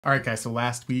All right, guys, so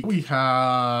last week we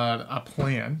had a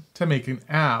plan to make an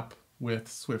app with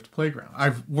Swift Playground.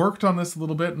 I've worked on this a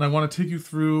little bit and I want to take you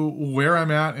through where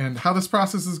I'm at and how this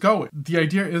process is going. The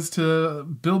idea is to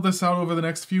build this out over the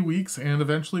next few weeks and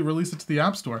eventually release it to the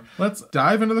App Store. Let's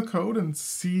dive into the code and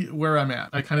see where I'm at.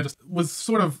 I kind of just was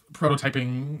sort of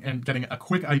prototyping and getting a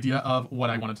quick idea of what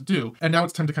I wanted to do. And now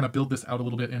it's time to kind of build this out a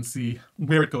little bit and see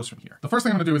where it goes from here. The first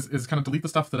thing I'm gonna do is kind of delete the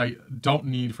stuff that I don't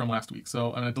need from last week. So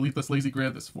I'm gonna delete this lazy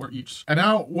grid, this for each. And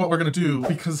now what we're gonna do,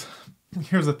 because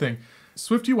here's the thing,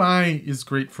 Swift UI is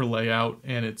great for layout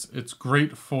and it's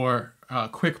great for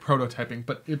quick prototyping,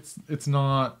 but it's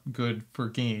not good for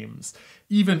games.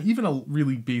 Even a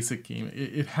really basic game,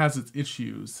 it has its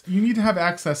issues. You need to have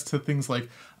access to things like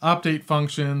update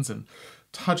functions and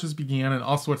touches began and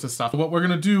all sorts of stuff. What we're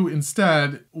going to do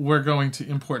instead, we're going to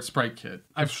import SpriteKit.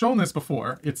 I've shown this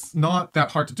before. It's not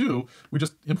that hard to do. We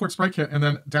just import SpriteKit and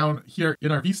then down here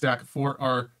in our VStack for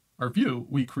our view,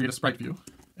 we create a sprite view.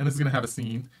 And this is going to have a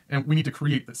scene, and we need to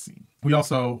create this scene. We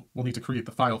also will need to create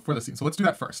the file for the scene. So let's do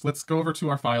that first. Let's go over to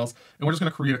our files, and we're just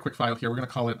going to create a quick file here. We're going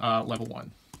to call it level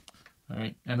 1. All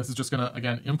right, and this is just going to,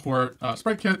 again, import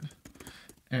SpriteKit,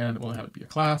 and we'll have it be a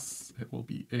class. It will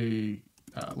be a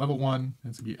level 1, and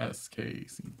it's going to be SK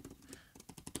scene.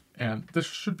 And this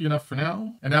should be enough for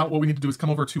now. And now what we need to do is come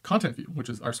over to content view, which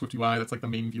is our Swift UI. That's like the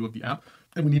main view of the app.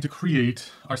 And we need to create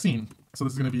our scene. So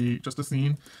this is going to be just a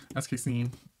scene, SK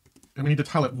scene. And we need to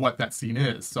tell it what that scene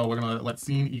is. So we're going to let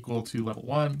scene equal to level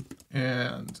 1,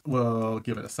 and we'll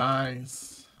give it a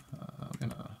size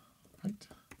and a height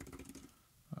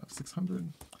of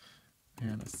 600,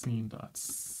 and a scene dot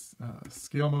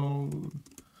scale mode,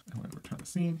 and we're going to return the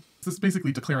scene. This is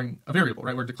basically declaring a variable,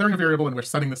 right? We're declaring a variable and we're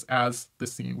setting this as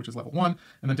this scene, which is level 1.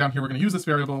 And then down here, we're going to use this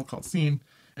variable called scene.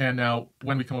 And now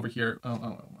when we come over here,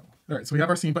 all right, so we have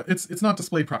our scene, but it's not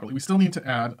displayed properly. We still need to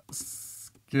add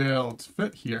scaled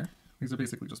fit here. These are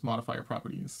basically just modifier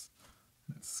properties.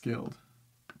 And it's scaled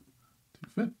to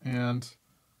fit and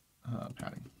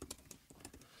padding.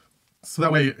 So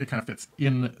that way it kind of fits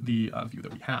in the view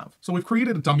that we have. So we've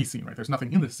created a dummy scene, right? There's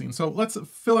nothing in this scene. So let's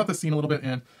fill out the scene a little bit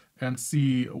and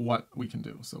see what we can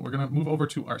do. So we're gonna move over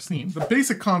to our scene. The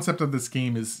basic concept of this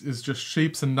game is just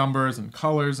shapes and numbers and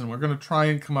colors, and we're gonna try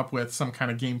and come up with some kind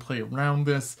of gameplay around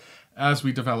this as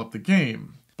we develop the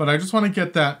game. But I just want to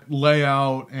get that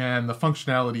layout and the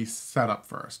functionality set up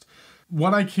first.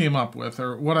 What I came up with,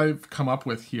 or what I've come up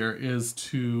with here, is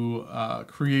to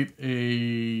create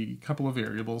a couple of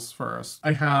variables first.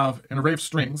 I have an array of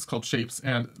strings called shapes,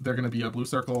 and they're going to be a blue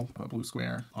circle, a blue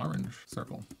square, orange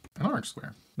circle, an orange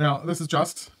square. Now, this is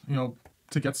just,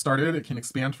 to get started. It can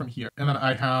expand from here. And then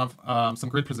I have some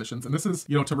grid positions. And this is,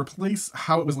 to replace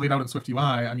how it was laid out in Swift UI,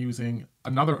 I'm using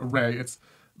another array. It's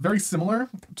very similar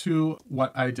to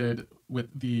what I did with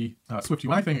the Swift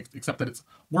UI thing, except that it's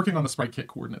working on the SpriteKit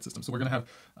coordinate system. So we're going to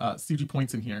have CG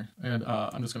points in here, and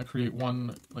I'm just going to create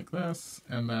one like this,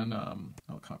 and then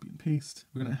I'll copy and paste.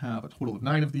 We're going to have a total of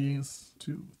 9 of these.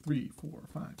 2, 3, 4,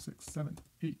 5, 6, 7,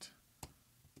 8,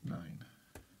 9.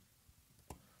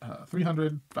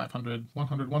 300, 500,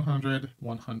 100, 100,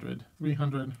 100,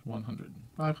 300, 100,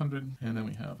 500, and then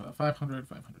we have 500,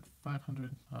 500,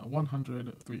 500,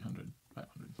 100, 300,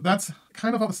 500. That's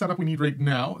kind of all the setup we need right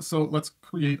now. So let's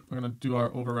create, we're going to do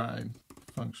our override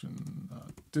function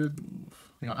did move.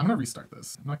 Hang on, I'm going to restart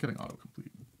this. I'm not getting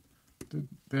autocomplete.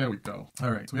 There we go.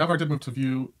 All right, so we have our did move to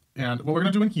view, and what we're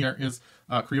going to do in here is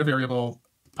create a variable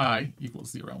I equals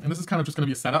 0. And this is kind of just going to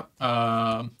be a setup.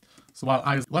 So while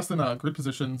I is less than grid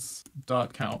positions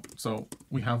dot count, so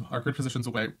we have our grid positions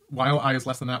away. While I is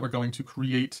less than that, we're going to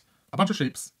create a bunch of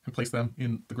shapes and place them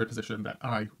in the grid position that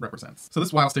I represents. So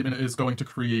this while statement is going to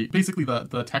create basically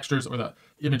the textures or the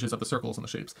images of the circles and the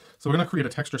shapes. So we're going to create a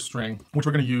texture string, which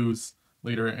we're going to use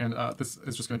later, and this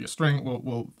is just going to be a string.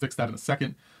 We'll fix that in a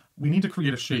second. We need to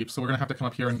create a shape, so we're going to have to come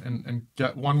up here and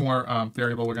get one more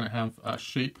variable. We're going to have a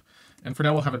shape. And for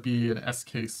now, we'll have it be an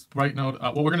SK sprite node.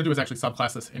 What we're going to do is actually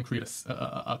subclass this and create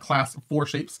a class for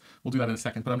shapes. We'll do that in a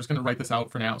second, but I'm just going to write this out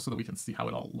for now so that we can see how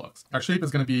it all looks. Our shape is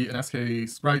going to be an SK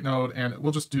sprite node, and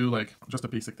we'll just do just a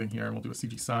basic thing here, and we'll do a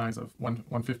CG size of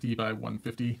 150 by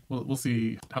 150. We'll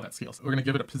see how that scales. We're going to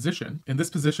give it a position, and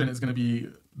this position is going to be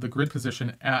the grid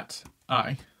position at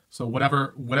I. So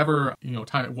whatever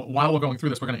time, while we're going through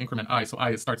this, we're going to increment I. So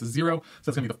I starts at 0. So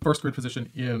that's going to be the first grid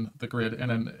position in the grid. And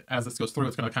then as this goes through,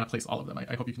 it's going to kind of place all of them.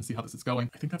 I hope you can see how this is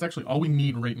going. I think that's actually all we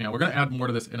need right now. We're going to add more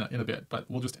to this in a bit, but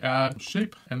we'll just add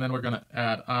shape, and then we're going to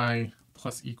add I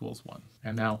plus equals 1.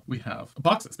 And now we have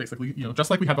boxes, basically, just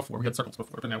like we had before. We had circles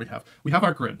before, but now we have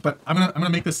our grid. But I'm gonna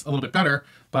make this a little bit better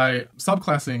by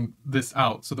subclassing this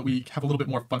out so that we have a little bit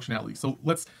more functionality. So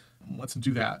let's Let's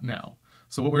do that now.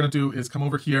 So what we're going to do is come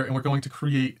over here and we're going to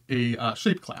create a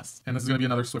shape class. And this is going to be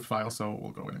another Swift file. So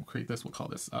we'll go ahead and create this. We'll call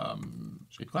this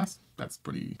shape class. That's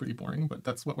pretty boring, but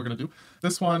that's what we're going to do.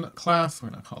 This one, class,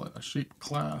 we're going to call it a shape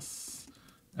class,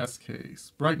 SK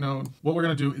sprite node. What we're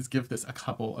going to do is give this a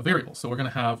couple of variables. So we're going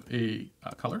to have a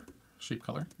color. Shape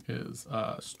color is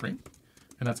string.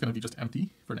 And that's going to be just empty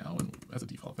for now and as a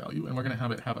default value. And we're going to have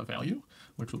it have a value,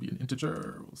 which will be an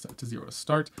integer. We'll set it to 0 to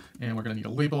start. And we're going to need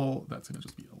a label. That's going to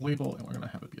just be a label. And we're going to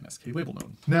have it be an SK label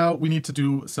node. Now we need to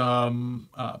do some,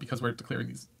 because we're declaring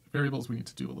these variables, we need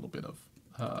to do a little bit of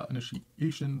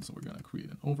initiation. So we're going to create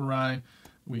an override.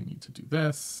 We need to do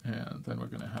this. And then we're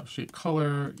going to have shape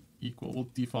color equal, we'll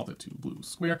default it to blue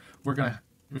square. We're going to,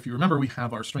 if you remember, we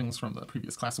have our strings from the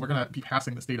previous class, so we're going to be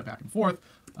passing this data back and forth.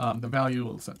 The value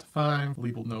will set to 5.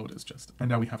 Label node is just, and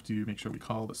now we have to make sure we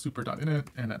call the super.init,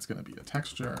 and that's going to be the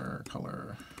texture,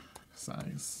 color,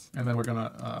 size. And then we're going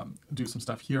to do some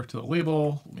stuff here to the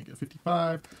label. We'll make it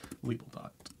 55.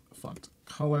 Label.font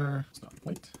color, it's not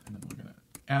white, and then we're going to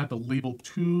add the label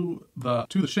to the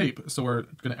shape. So we're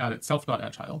going to add it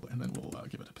self.addChild, and then we'll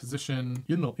give it a position.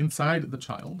 Inside the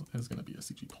child is going to be a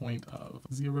CG point of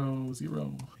 0,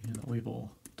 0, and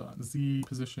label.z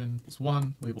position is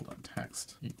 1,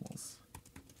 label.text equals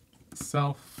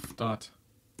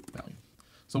self.value.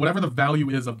 So whatever the value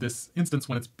is of this instance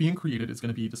when it's being created is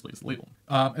going to be displayed as the label.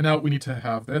 And now we need to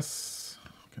have this.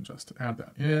 We can just add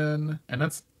that in, and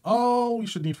that's all we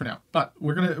should need for now. But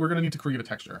we're gonna need to create a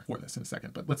texture for this in a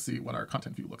second. But let's see what our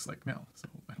content view looks like now. So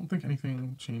I don't think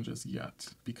anything changes yet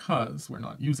because we're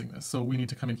not using this. So we need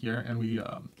to come in here and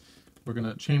we're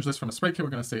gonna change this from a SpriteKit. We're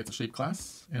gonna say it's a shape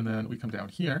class, and then we come down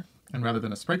here, and rather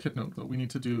than a SpriteKit node, though, we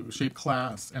need to do shape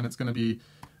class, and it's gonna be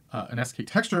an SK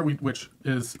texture, which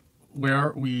is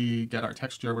where we get our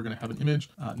texture. We're gonna have an image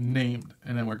named,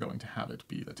 and then we're going to have it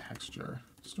be the texture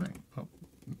string. Oh,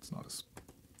 it's not a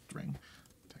string.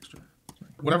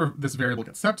 Whatever this variable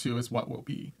gets set to is what will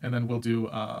be. And then we'll do,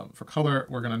 for color,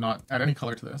 we're going to not add any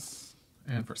color to this.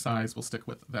 And for size, we'll stick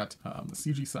with that, the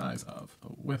CG size of a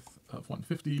width of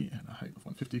 150 and a height of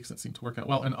 150 because it seemed to work out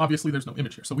well. And obviously there's no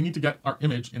image here. So we need to get our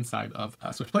image inside of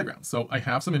Swift Playground. So I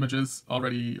have some images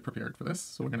already prepared for this.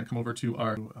 So we're going to come over to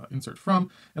our insert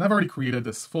from, and I've already created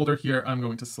this folder here. I'm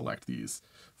going to select these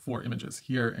 4 images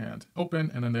here and open,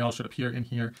 and then they all should appear in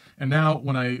here. And now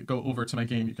when I go over to my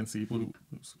game, you can see blue,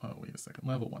 oops, oh, wait a second,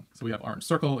 level 1. So we have orange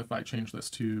circle. If I change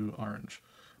this to orange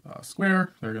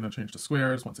square, they're going to change to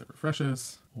squares once it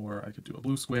refreshes, or I could do a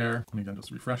blue square. And again,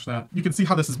 just refresh that. You can see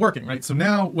how this is working, right? So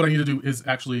now what I need to do is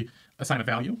actually assign a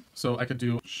value. So I could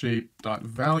do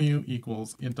shape.value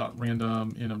equals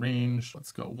int.random in a range.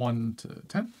 Let's go 1 to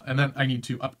 10. And then I need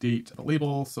to update the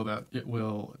label so that it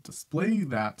will display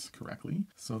that correctly.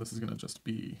 So this is going to just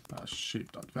be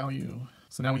shape.value.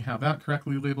 So now we have that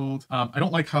correctly labeled. I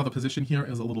don't like how the position here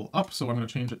is a little up, so I'm going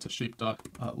to change it to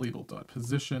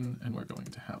shape.label.position, and we're going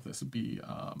to have this be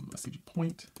a CG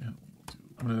point, and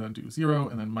I'm going to do 0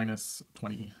 and then minus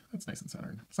 20. That's nice and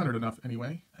centered. Centered enough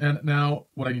anyway. And now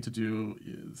what I need to do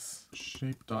is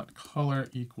shape.color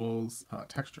equals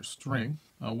texture string.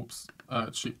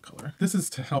 Shape color. This is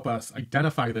to help us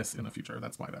identify this in the future.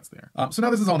 That's why that's there. So now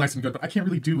this is all nice and good, but I can't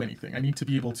really do anything. I need to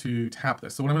be able to tap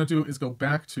this. So what I'm going to do is go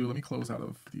back to, let me close out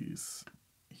of these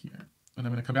here. And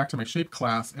I'm going to come back to my shape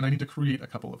class, and I need to create a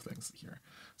couple of things here.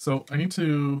 So I need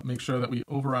to make sure that we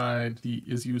override the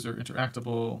isUser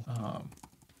interactable.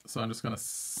 So I'm just going to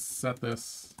set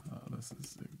this. This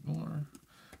is ignore.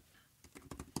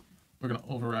 We're going to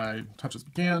override touches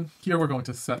began. Here we're going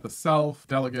to set the self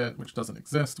delegate, which doesn't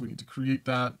exist. We need to create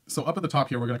that. So up at the top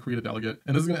here, we're going to create a delegate.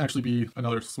 And this is going to actually be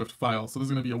another Swift file. So this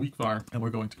is going to be a weak var, and we're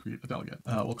going to create a delegate.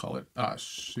 We'll call it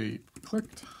shape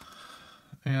clicked.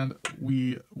 And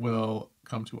we will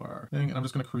come to our thing, and I'm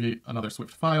just going to create another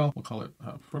Swift file. We'll call it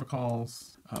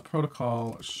protocols,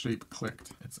 protocol shape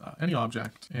clicked. It's any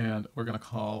object, and we're going to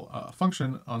call a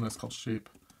function on this called shape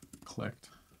clicked.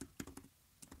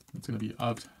 It's going to be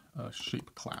of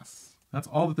shape class. That's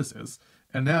all that this is.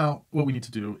 And now what we need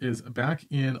to do is back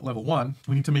in level 1,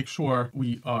 we need to make sure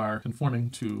we are conforming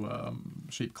to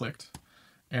shape clicked.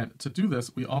 And to do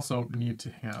this, we also need to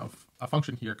have a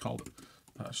function here called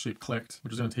shape clicked,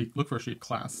 which is going to look for a shape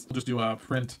class. We'll just do a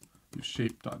print do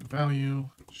shape.value,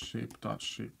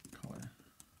 shape.shapeColor.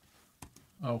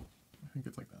 Oh, I think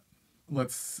it's like that.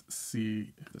 Let's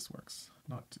see if this works.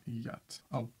 Not yet.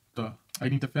 Oh, duh. I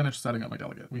need to finish setting up my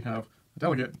delegate. We have a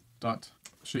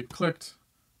delegate.shapeClicked,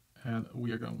 and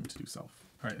we are going to do self.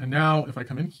 All right, and now if I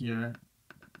come in here,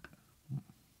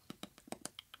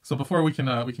 so before we can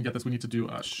get this, we need to do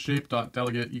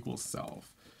shape.delegate equals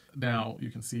self. now you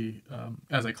can see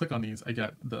as I click on these, I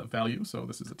get the value. So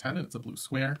this is a 10 and it's a blue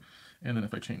square. And then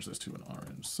if I change this to an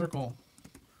orange circle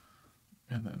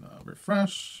and then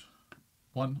refresh,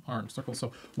 one orange circle.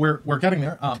 So we're getting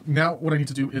there. Now what I need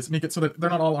to do is make it so that they're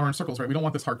not all orange circles, right? We don't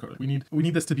want this hard-coded. We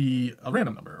need this to be a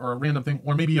random number or a random thing,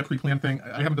 or maybe a pre-planned thing.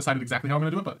 I haven't decided exactly how I'm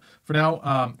going to do it, but for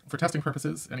now, for testing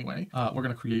purposes anyway, we're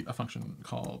going to create a function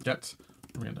called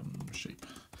getRandomShape.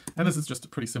 And this is just a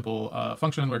pretty simple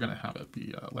function. We're going to have it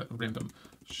be let random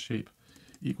shape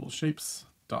equals shapes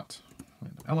dot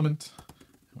random element.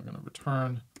 And we're going to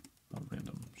return a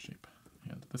random shape.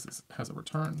 And this has a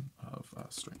return of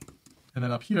string. And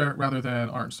then up here, rather than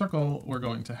orange circle, we're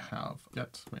going to have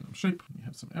get random shape. We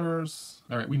have some errors.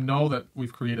 All right, we know that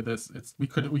we've created this. We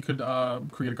could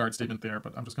create a guard statement there,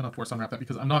 but I'm just going to force unwrap that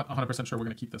because I'm not 100% sure we're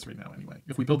going to keep this right now anyway.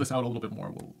 If we build this out a little bit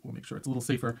more, we'll make sure it's a little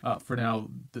safer. For now,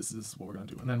 this is what we're going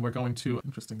to do. And then we're going to,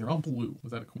 interesting, they're all blue.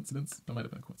 Was that a coincidence? That might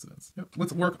have been a coincidence. Yep.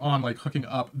 Let's work on like hooking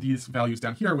up these values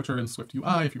down here, which are in Swift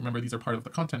UI. If you remember, these are part of the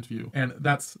content view. And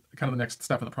that's kind of the next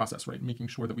step in the process, right? Making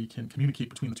sure that we can communicate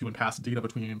between the two and pass data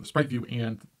between the sprite view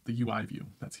and the UI view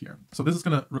that's here. So this is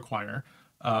going to require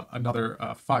another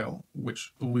file,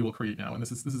 which we will create now. And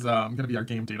this is going to be our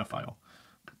game data file.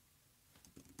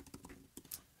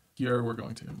 Here we're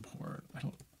going to import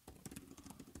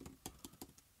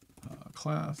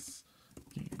class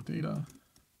game data.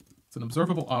 It's an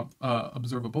observable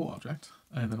object,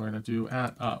 and then we're going to do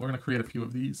we're going to create a few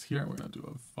of these here. We're going to do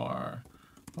a var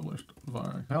published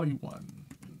var value1.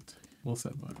 We'll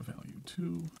set var value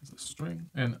 2 as a string.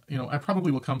 And, I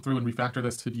probably will come through and refactor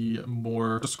this to be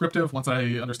more descriptive once I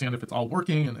understand if it's all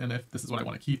working and if this is what I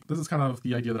want to keep. This is kind of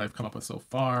the idea that I've come up with so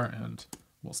far, and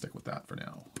we'll stick with that for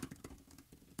now.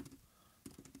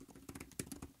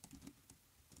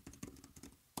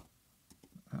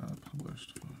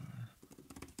 Published var.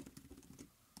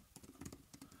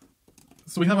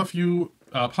 So we have a few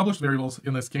published variables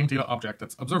in this game data object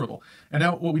that's observable. And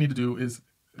now what we need to do is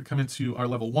come into our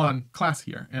level 1 class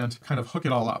here and kind of hook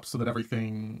it all up so that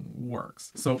everything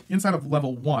works. So inside of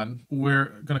level 1, we're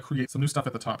going to create some new stuff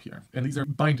at the top here. And these are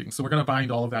bindings. So we're going to bind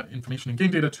all of that information in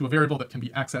game data to a variable that can be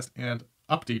accessed and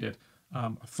updated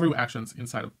through actions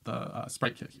inside of the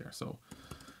SpriteKit here. So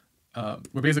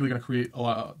we're basically going to create a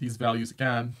lot of these values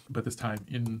again, but this time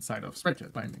inside of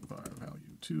SpriteKit. Binding var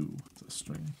value 2 is a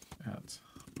string at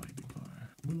binding var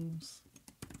moves.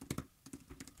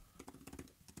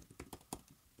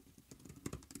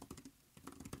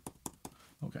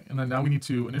 Okay, and then now we need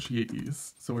to initiate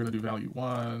these. So we're going to do value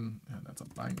 1, and that's a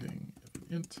binding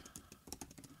int.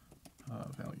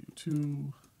 Value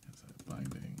 2 is a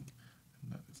binding,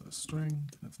 and that is a string.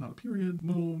 That's not a period.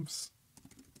 Moves,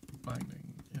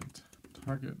 binding int.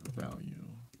 Target value,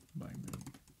 binding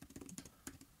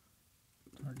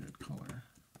target color.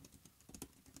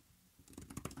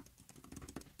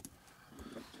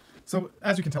 So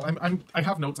as you can tell, I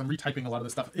have notes. I'm retyping a lot of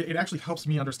this stuff. It actually helps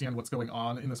me understand what's going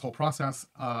on in this whole process.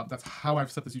 That's how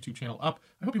I've set this YouTube channel up.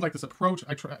 I hope you like this approach.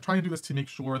 I try to do this to make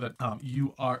sure that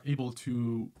you are able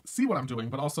to see what I'm doing,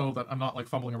 but also that I'm not like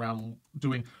fumbling around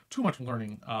doing too much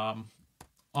learning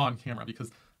on camera,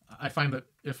 because I find that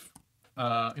if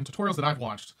in tutorials that I've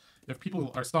watched, if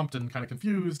people are stumped and kind of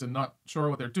confused and not sure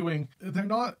what they're doing, they're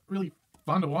not really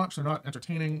fun to watch. They're not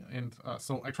entertaining. And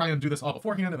so I try and do this all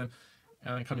beforehand, and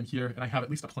I come in here and I have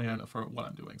at least a plan for what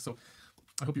I'm doing. So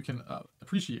I hope you can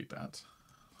appreciate that.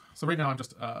 So right now I'm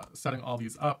just setting all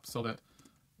these up so that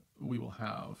we will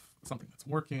have something that's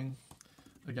working.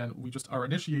 Again, we just are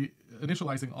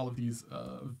initializing all of these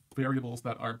variables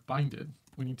that are binded.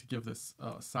 We need to give this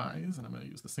size, and I'm going to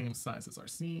use the same size as our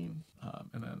scene,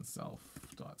 and then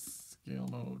self.scale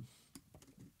mode,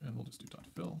 and we'll just do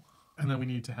 .fill. And then we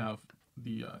need to have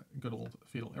the good old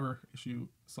fatal error issue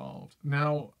solved.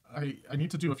 Now, I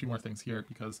need to do a few more things here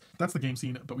because that's the game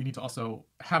scene, but we need to also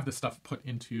have this stuff put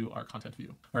into our content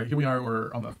view. All right, here we are.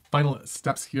 We're on the final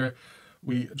steps here.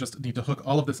 We just need to hook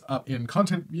all of this up in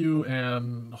content view,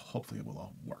 and hopefully it will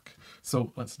all work.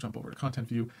 So let's jump over to content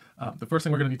view. The first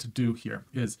thing we're going to need to do here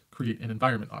is create an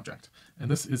environment object. And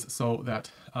this is so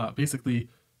that basically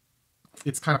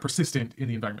it's kind of persistent in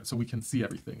the environment so we can see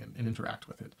everything and interact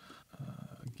with it.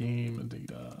 Game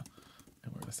data,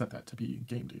 and we're going to set that to be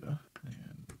game data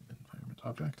and environment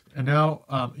object. And now,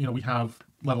 we have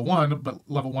level 1, but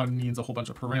level 1 needs a whole bunch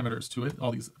of parameters to it,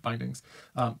 all these bindings.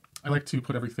 I like to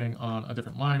put everything on a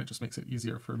different line. It just makes it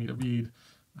easier for me to read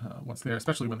what's there,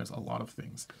 especially when there's a lot of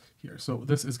things here. So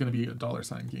this is going to be a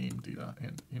 $ game data,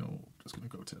 and just going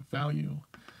to go to value.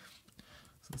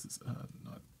 So this is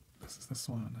this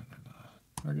one, and then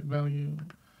target value,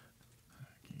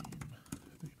 game data,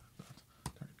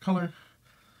 target color.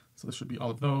 So this should be all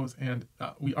of those. And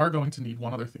we are going to need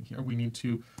one other thing here. We need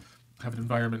to have an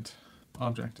environment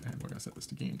object, and we're going to set this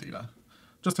to game data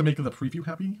just to make the preview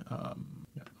happy. Yeah,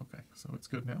 okay, so it's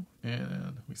good now.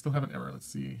 And we still have an error. Let's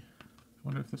see. I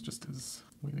wonder if this just is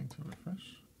waiting to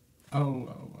refresh.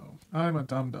 Oh, I'm a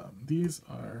dum-dum. These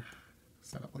are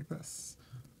set up like this.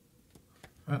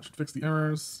 That should fix the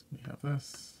errors. We have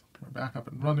this. We're back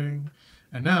up and running.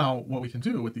 And now what we can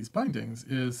do with these bindings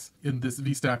is in this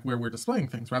VStack where we're displaying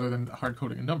things, rather than hard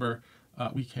coding a number,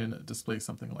 we can display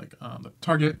something like the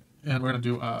target, and we're going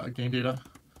to do game data.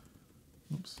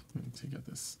 Oops, we need to get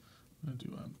this. I'm going to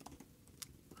do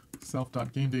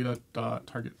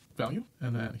self.gamedata.target value,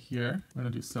 and then here I'm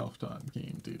going to do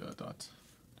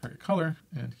self.gamedata.target color,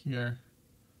 and here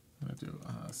I'm going to do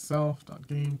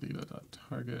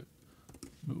self.gamedata.target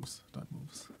moves.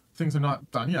 Things are not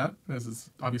done yet, as is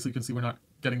obviously you can see we're not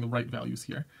getting the right values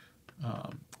here.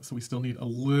 So we still need a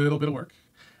little bit of work,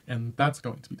 and that's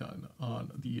going to be done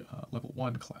on the level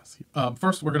 1 class here.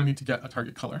 First, we're going to need to get a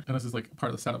target color, and this is like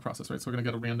part of the setup process, right? So we're going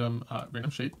to get a random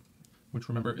shape, which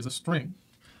remember is a string,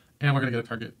 and we're going to get a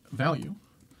target value,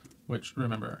 which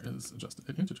remember is just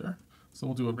an integer. So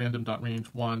we'll do a random.range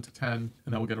 1 to 10, and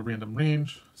then we'll get a random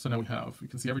range. So now you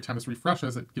can see every time this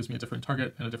refreshes, it gives me a different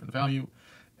target and a different value.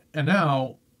 And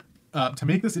now, to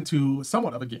make this into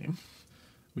somewhat of a game,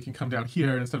 we can come down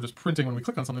here, and instead of just printing when we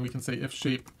click on something, we can say if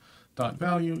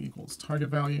shape.value equals target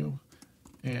value,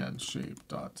 and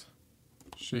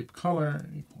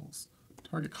shape.shapeColor equals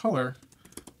target color,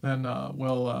 then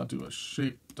we'll do a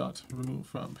shape.remove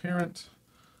from parent,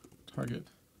 target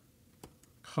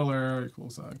color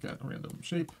equals get random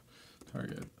shape,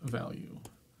 target value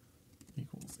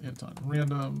equals int on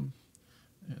random,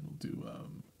 and we'll do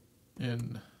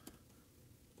in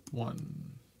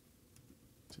 1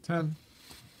 to 10,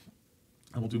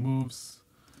 and we'll do moves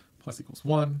plus equals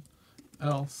 1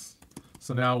 else.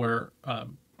 So now we're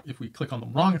if we click on the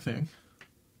wrong thing,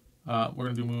 we're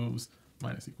going to do moves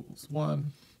minus equals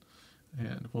 1,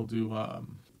 and we'll do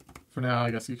for now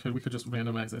I guess we could just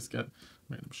randomize this, get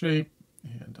random shape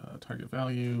and target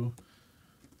value.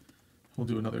 We'll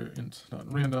do another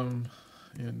int.random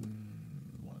in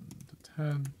 1 to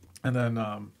 10, and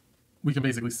then we can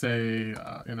basically say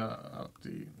in a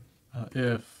update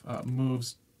if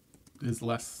moves is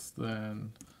less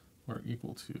than or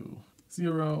equal to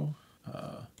 0,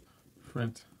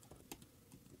 print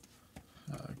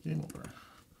game over.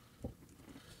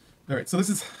 All right, so this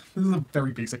is a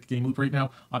very basic game loop right now.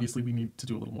 Obviously, we need to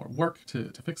do a little more work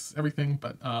to fix everything,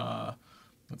 but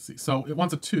let's see. So it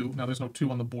wants a 2. Now there's no 2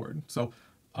 on the board, so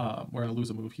we're gonna lose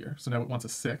a move here. So now it wants a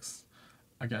 6.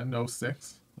 Again, no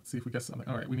 6. Let's see if we get something.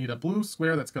 All right, we need a blue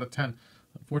square that's got a 10.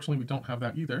 Unfortunately, we don't have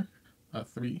that either.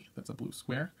 3, that's a blue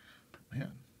square.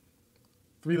 Man.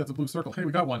 3, that's a blue circle. Hey,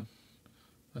 we got one.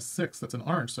 A 6, that's an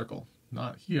orange circle.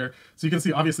 Not here. So you can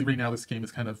see, obviously, right now this game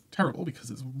is kind of terrible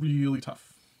because it's really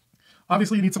tough.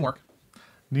 Obviously, you need some work.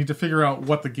 You need to figure out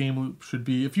what the game loop should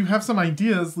be. If you have some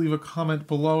ideas, leave a comment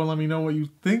below and let me know what you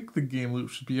think the game loop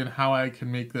should be and how I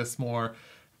can make this more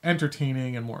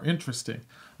entertaining and more interesting.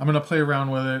 I'm going to play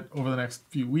around with it over the next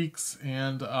few weeks,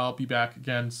 and I'll be back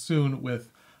again soon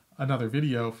with another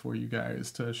video for you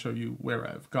guys to show you where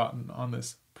I've gotten on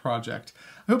this project.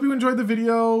 I hope you enjoyed the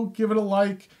video. Give it a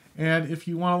like, and if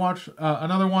you want to watch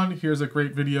another one, here's a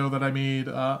great video that I made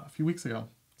a few weeks ago.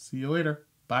 See you later.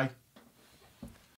 Bye.